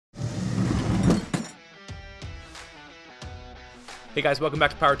Hey guys, welcome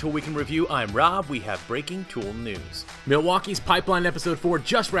back to Power Tool Week in Review. I'm Rob. We have breaking tool news. Milwaukee's Pipeline Episode 4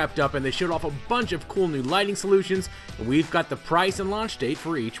 just wrapped up and they showed off a bunch of cool new lighting solutions, and we've got the price and launch date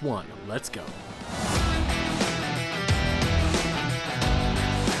for each one. Let's go.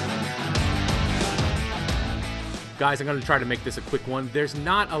 Guys, I'm going to try to make this a quick one. There's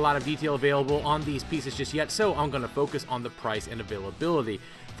not a lot of detail available on these pieces just yet, so I'm going to focus on the price and availability.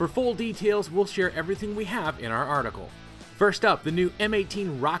 For full details, we'll share everything we have in our article. First up, the new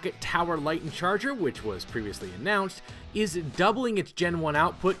M18 Rocket Tower Light and Charger, which was previously announced, is doubling its Gen 1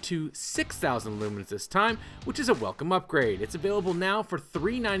 output to 6,000 lumens this time, which is a welcome upgrade. It's available now for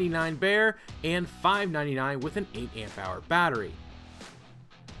 $399 bare and $599 with an 8 amp hour battery.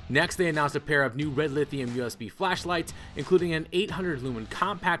 Next, they announced a pair of new red lithium USB flashlights, including an 800 lumen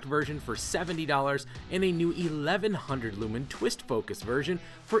compact version for $70 and a new 1100 lumen twist focus version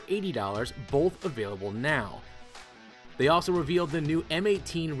for $80, both available now. They also revealed the new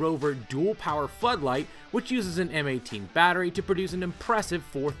M18 Rover dual power floodlight, which uses an M18 battery to produce an impressive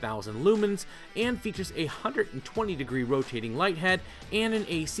 4,000 lumens and features a 120-degree rotating light head and an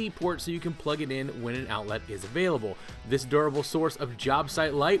AC port so you can plug it in when an outlet is available. This durable source of job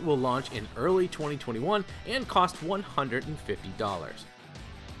site light will launch in early 2021 and cost $150.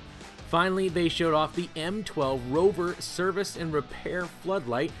 Finally, they showed off the M12 Rover service and repair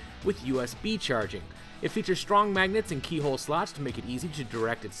floodlight with USB charging. It features strong magnets and keyhole slots to make it easy to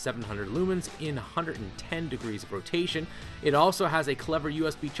direct its 700 lumens in 110 degrees of rotation. It also has a clever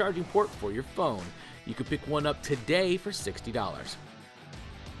USB charging port for your phone. You can pick one up today for $60.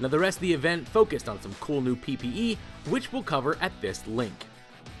 Now the rest of the event focused on some cool new PPE, which we'll cover at this link.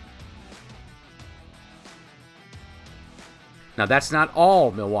 Now that's not all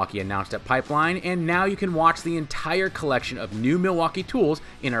Milwaukee announced at Pipeline, and now you can watch the entire collection of new Milwaukee tools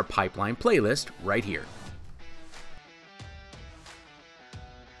in our Pipeline playlist right here.